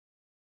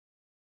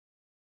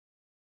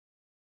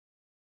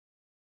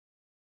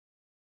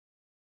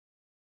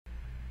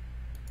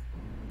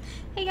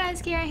Hey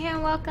guys, Kira here,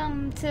 and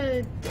welcome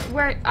to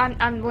where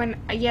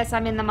yes,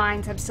 I'm in the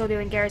mines. I'm still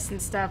doing garrison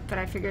stuff, but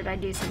I figured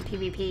I'd do some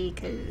PvP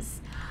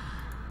because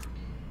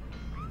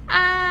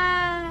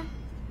I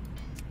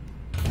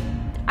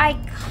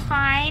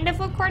kind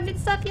of recorded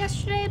stuff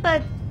yesterday,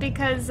 but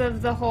because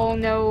of the whole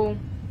no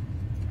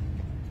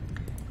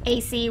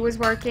AC was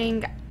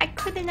working, I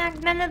couldn't.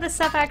 None of the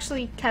stuff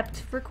actually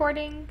kept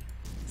recording,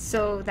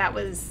 so that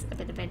was a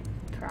bit of a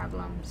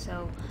problem.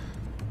 So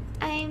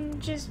I'm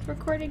just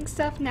recording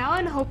stuff now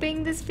and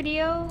hoping this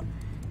video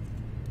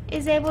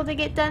is able to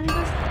get done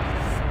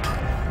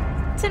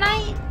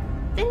tonight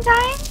in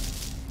time.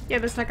 Yeah,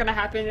 that's not gonna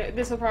happen.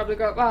 This will probably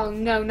go. Oh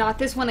no, not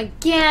this one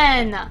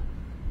again!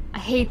 I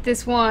hate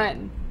this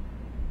one.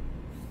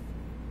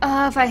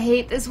 If I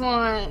hate this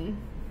one.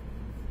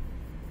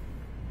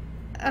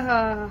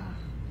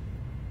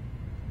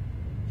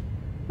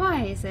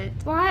 Why is it?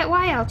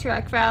 Why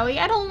Alterac Valley?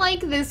 I don't like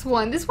this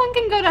one. This one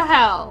can go to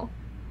hell.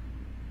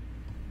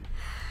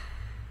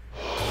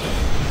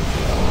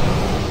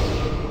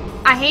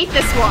 I hate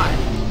this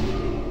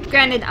one.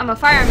 Granted, I'm a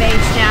fire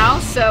mage now,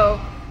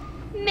 so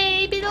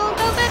maybe it'll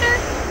go better.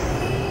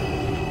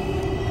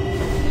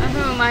 Who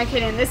am I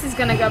kidding? This is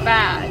gonna go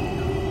bad.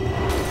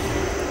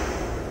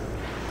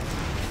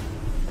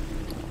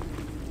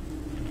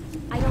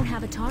 I don't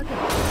have a target.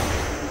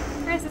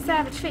 Where's the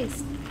savage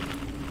feast?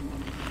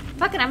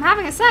 Fucking, I'm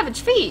having a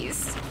savage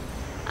feast.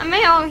 I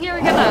may. Oh, here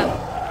we go.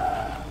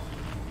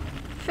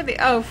 For the.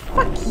 Oh,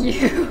 fuck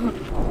you.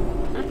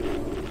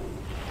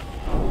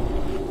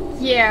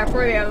 Yeah,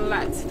 for the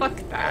let's fuck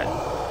that.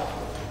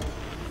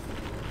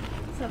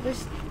 So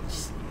there's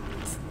just,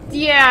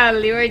 yeah,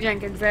 Leroy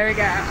Jenkins, there we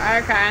go.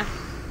 Okay.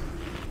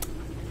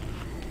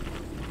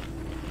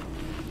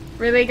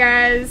 Really,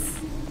 guys?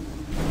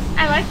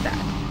 I like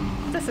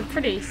that. That's a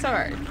pretty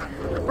sword.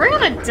 We're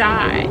gonna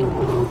die.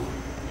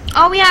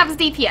 All we have is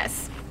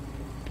DPS.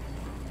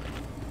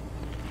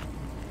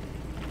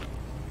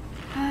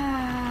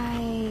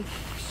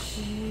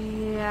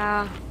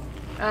 Yeah.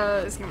 Oh,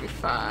 it's gonna be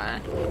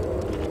fun.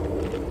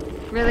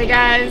 Really,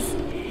 guys?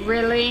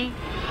 Really?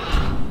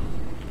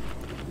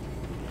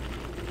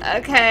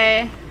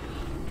 Okay.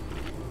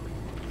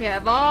 We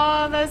have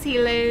all those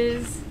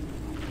healers.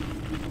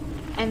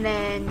 And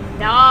then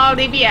all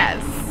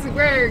DPS.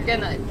 We're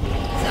gonna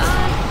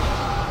die.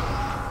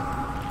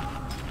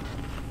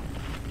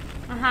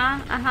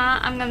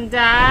 I'm gonna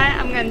die.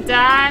 I'm gonna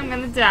die. I'm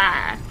gonna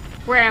die.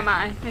 Where am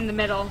I? In the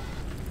middle.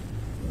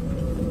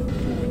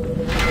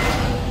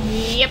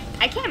 Yep,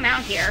 I can't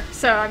mount here,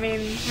 so I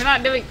mean, we're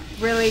not doing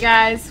really,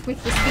 guys.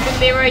 With the stupid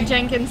Leroy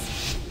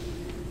Jenkins.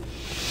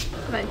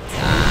 I'm gonna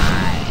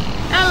die.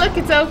 Oh, look,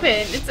 it's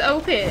open. It's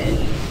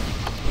open.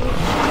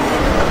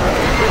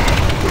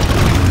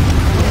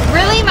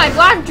 Really, my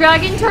black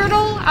dragon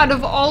turtle? Out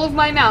of all of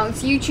my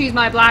mounts, you choose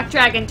my black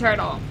dragon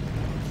turtle.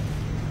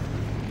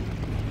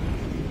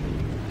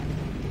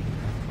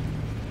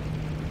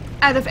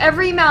 Out of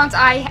every mount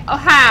I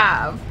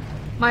have.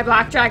 My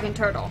black dragon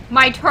turtle.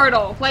 My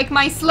turtle. Like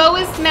my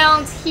slowest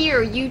mount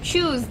here. You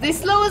choose the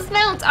slowest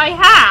mount I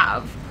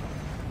have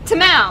to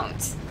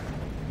mount.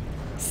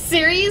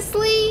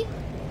 Seriously?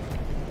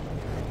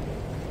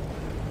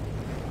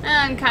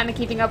 I'm kind of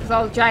keeping up with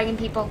all the dragon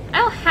people. I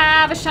don't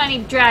have a shiny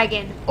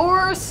dragon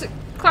or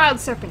cloud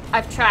serpent.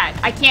 I've tried.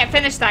 I can't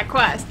finish that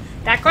quest.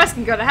 That quest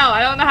can go to hell.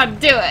 I don't know how to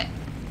do it.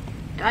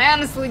 And I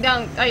honestly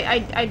don't.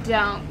 I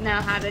don't know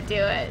how to do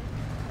it.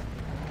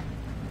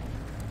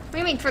 What do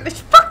you mean for the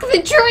fuck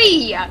the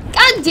tree?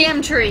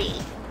 Goddamn tree!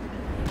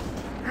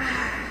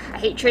 I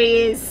hate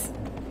trees.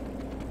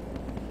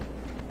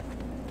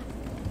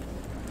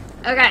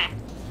 Okay.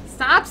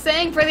 Stop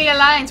saying for the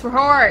Alliance, we're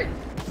Horde.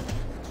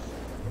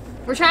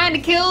 We're trying to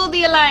kill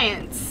the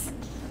Alliance.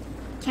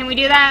 Can we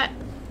do that?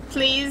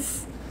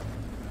 Please?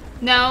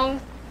 No?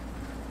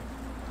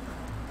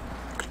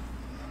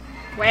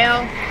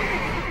 Well,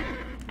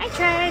 I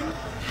tried.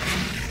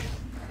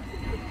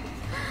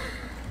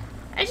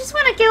 I just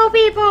want to kill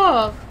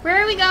people!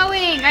 Where are we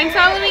going? I'm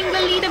following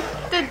the lead of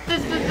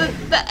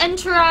the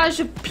entourage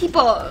of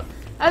people.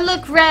 I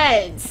look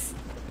reds.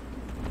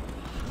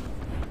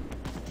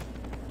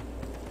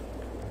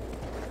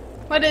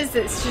 What is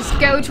this? Just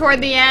go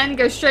toward the end?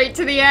 Go straight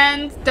to the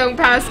end? Don't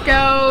pass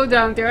go?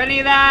 Don't do any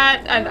of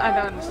that? I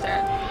don't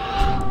understand.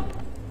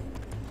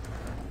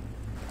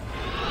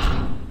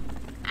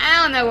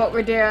 I don't know what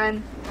we're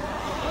doing.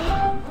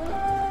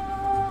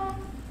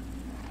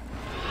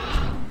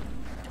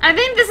 I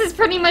think this is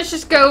pretty much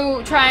just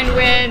go try and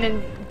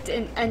win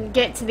and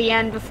get to the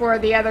end before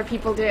the other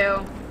people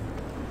do.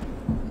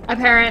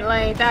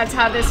 Apparently, that's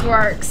how this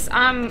works.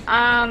 I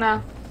don't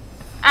know.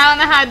 I don't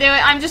know how to do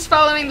it. I'm just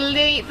following the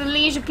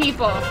liege of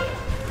people.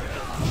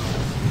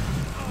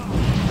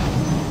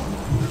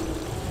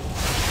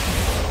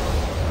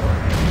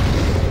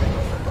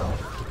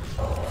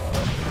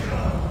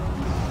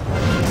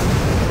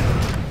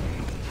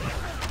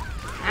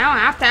 I don't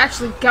have to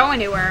actually go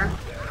anywhere.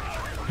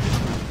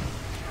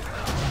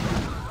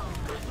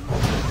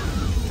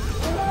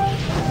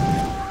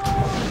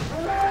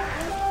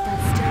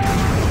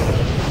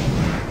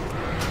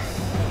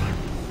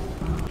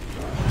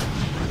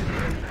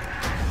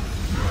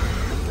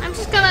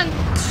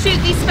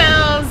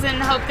 heals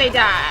and hope they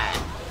die.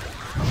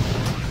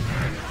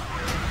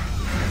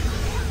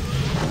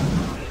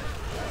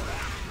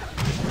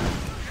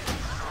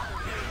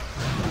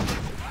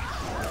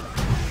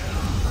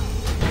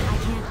 I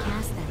can't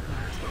cast that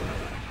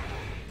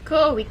yet.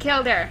 Cool, we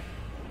killed her.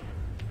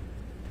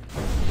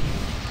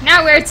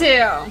 Now where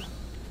to?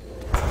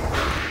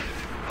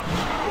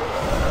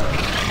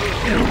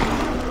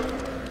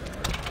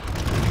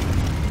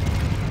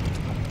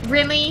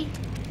 Really?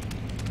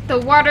 The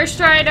Water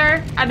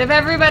Strider? Out of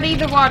everybody,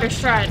 the Water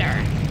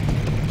Strider.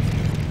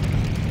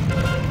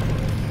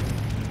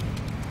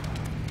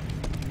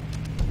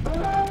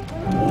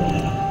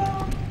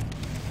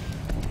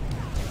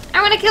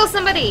 I wanna kill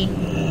somebody!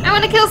 I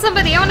wanna kill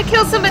somebody! I wanna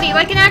kill somebody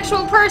like an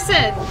actual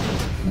person!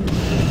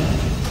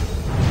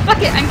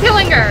 Fuck it, I'm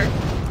killing her!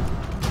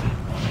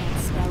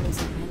 Spell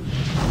isn't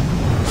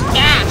ready.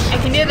 Yeah, I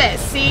can do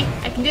this, see?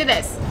 I can do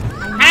this.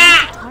 I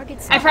Ah!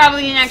 target I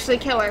probably didn't actually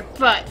kill her,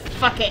 but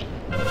fuck it.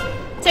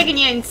 Taking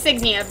your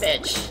insignia,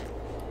 bitch.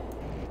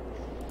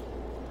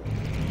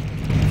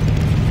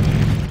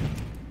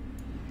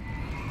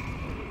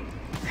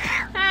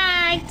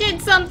 I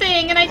did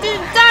something and I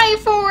didn't die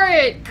for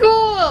it!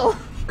 Cool!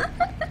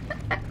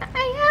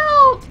 I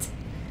helped!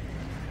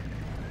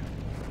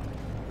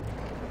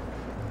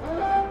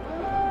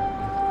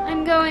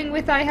 I'm going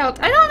with I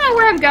helped. I don't know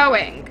where I'm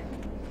going.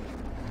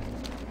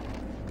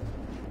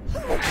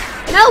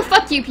 No,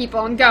 fuck you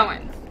people, I'm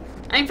going.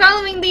 I'm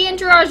following the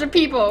entourage of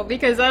people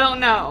because I don't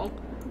know.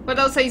 What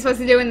else are you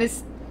supposed to do in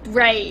this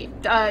raid?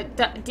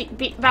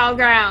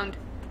 Battleground.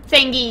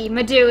 Thingy,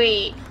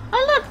 Madui.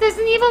 Oh look, there's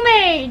an evil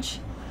mage!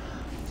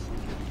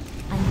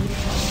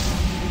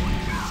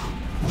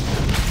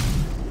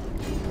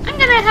 I'm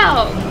gonna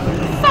help!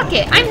 Fuck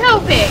it, I'm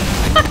helping!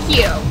 Fuck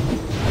you!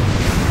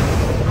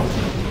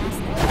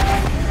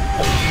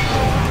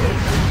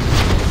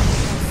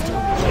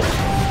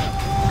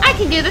 I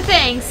can do the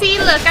thing! See,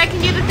 look, I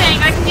can do the thing!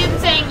 I can do the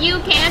thing! You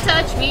can't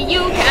touch me!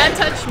 You can't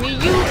touch me!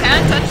 You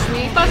can't touch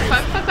me! Fuck,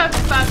 fuck, fuck, fuck,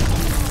 fuck!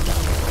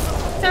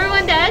 Is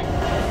everyone dead?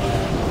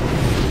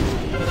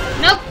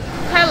 Nope.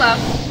 Hello.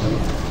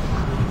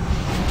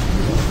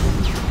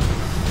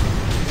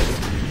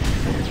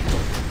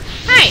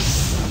 Hey!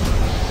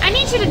 I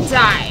need you to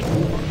die.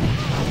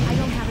 I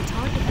don't have a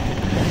target.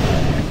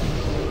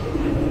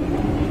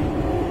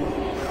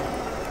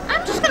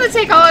 I'm just gonna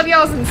take all of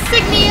y'all's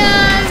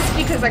insignias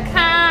because I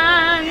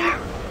can.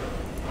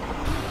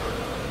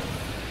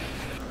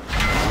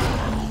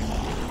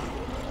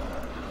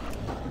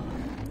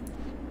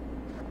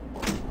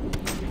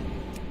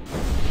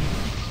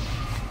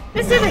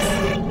 Let's do this.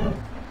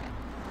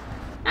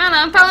 I don't know,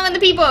 I'm following the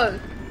people.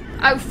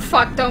 Oh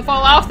fuck, don't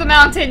fall off the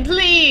mountain,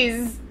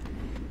 please.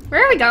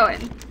 Where are we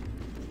going?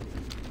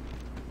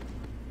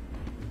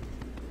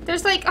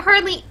 There's like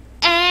hardly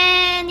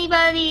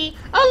anybody.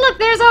 Oh look,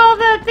 there's all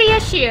the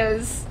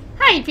issues.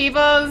 Hi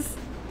peoples.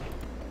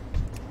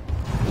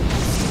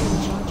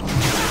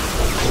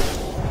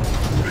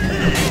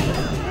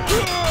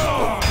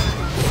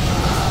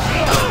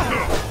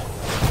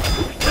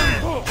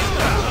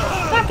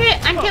 Fuck it,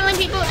 I'm killing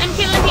people, I'm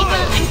killing people,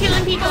 I'm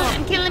killing people,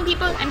 I'm killing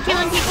people, I'm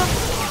killing people.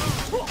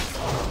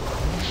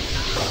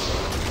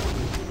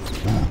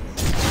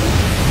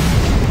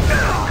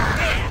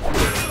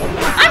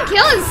 I'm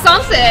killing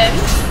something!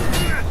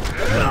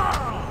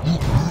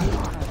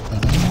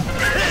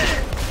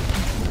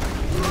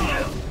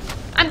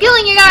 I'm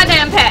killing your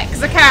goddamn pet,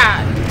 'cause I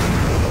can.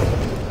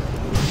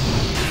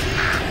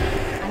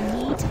 I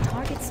need to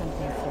target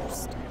something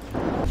first.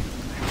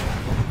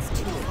 It's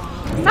too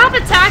far. Stop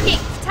attacking!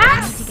 I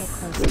need to get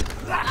closer.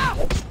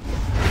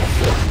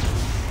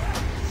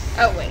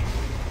 Oh, wait.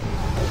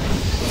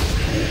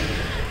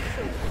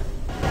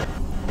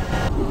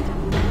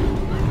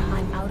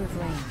 I'm out of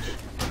range.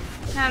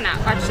 No, no,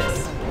 watch this.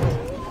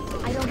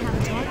 I don't have a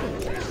target.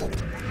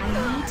 I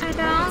need to I target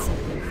don't.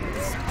 something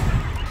first.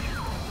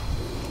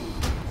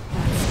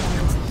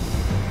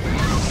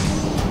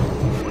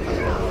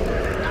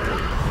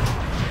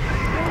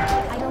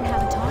 I don't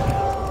have a target.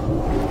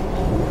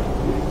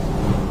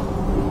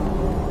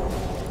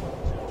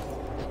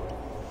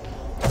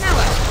 Now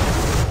what?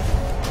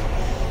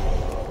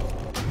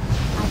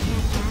 I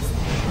can't cast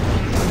that.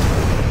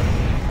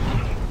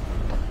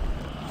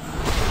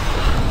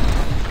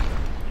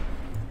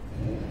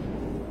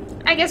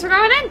 I guess we're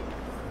going in.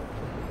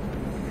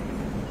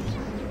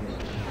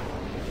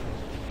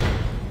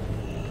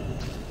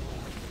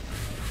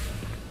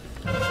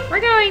 We're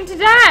going to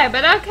die,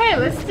 but okay,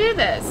 let's do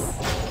this.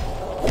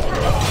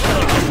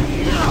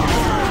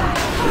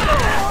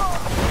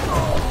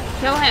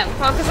 Kill him.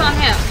 Focus on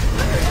him.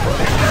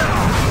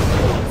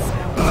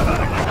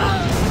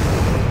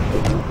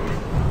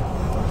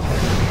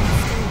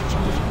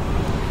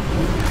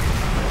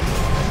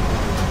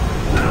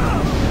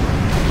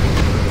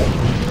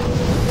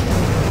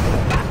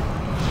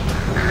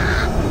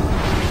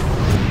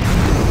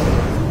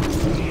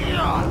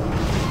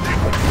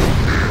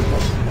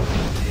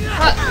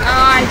 What? Oh,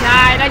 I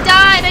died. I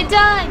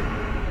died.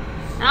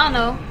 I don't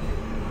know.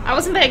 I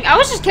wasn't paying. I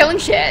was just killing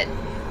shit.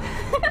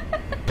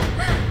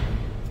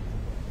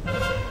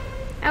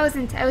 I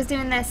wasn't. I was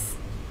doing this.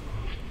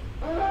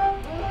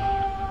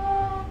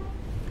 I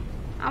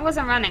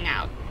wasn't running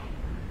out.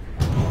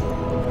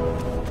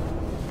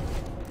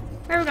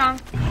 Where are we going?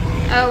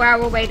 Oh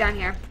wow, we're way down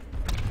here.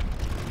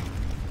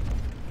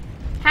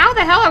 How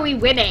the hell are we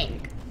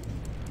winning?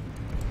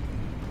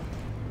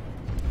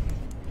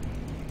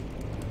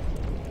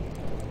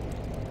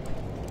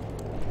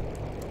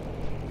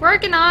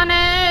 Working on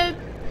it.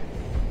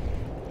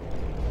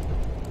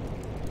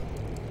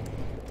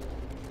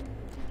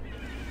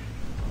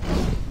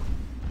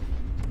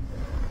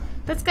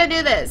 Let's go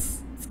do this.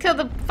 Let's kill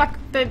the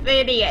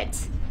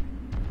idiot.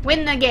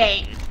 Win the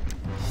game.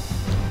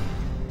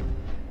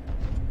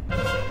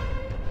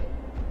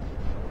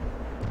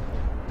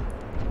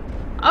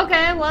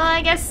 Okay, well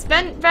I guess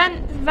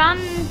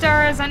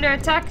Vander is under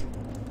attack.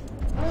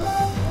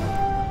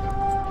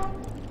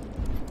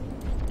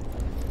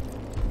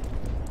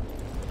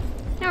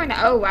 Now we're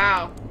not. Oh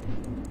wow.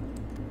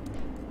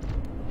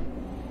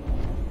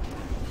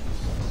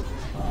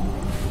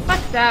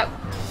 Fuck that.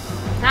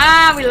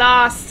 Ah, we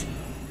lost.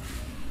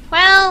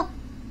 Well,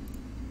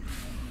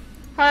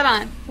 hold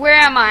on. Where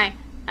am I?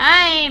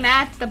 I'm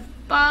at the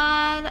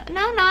bottom.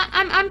 No, not.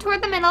 I'm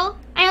toward the middle.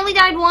 I only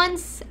died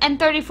once and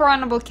 34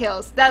 honorable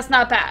kills. That's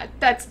not bad.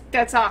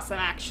 That's awesome,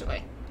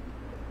 actually.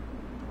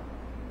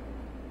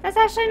 That's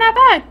actually not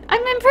bad.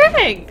 I'm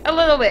improving a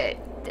little bit.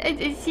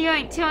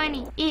 It's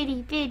tiny,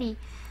 itty bitty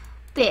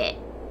bit,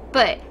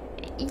 but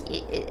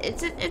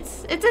it's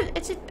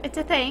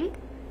a thing.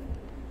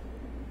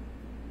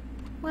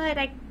 What?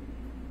 I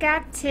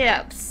got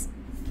tips.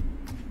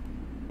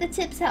 The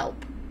tips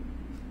help.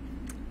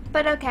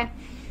 But okay.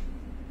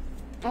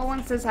 Well,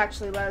 once this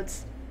actually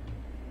loads.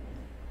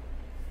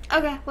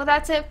 Okay, well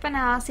that's it for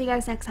now. I'll see you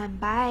guys next time.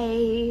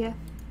 Bye.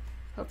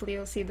 Hopefully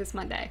you'll see this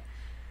Monday.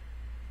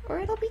 Or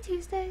it'll be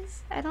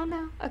Tuesdays. I don't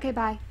know. Okay,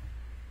 bye.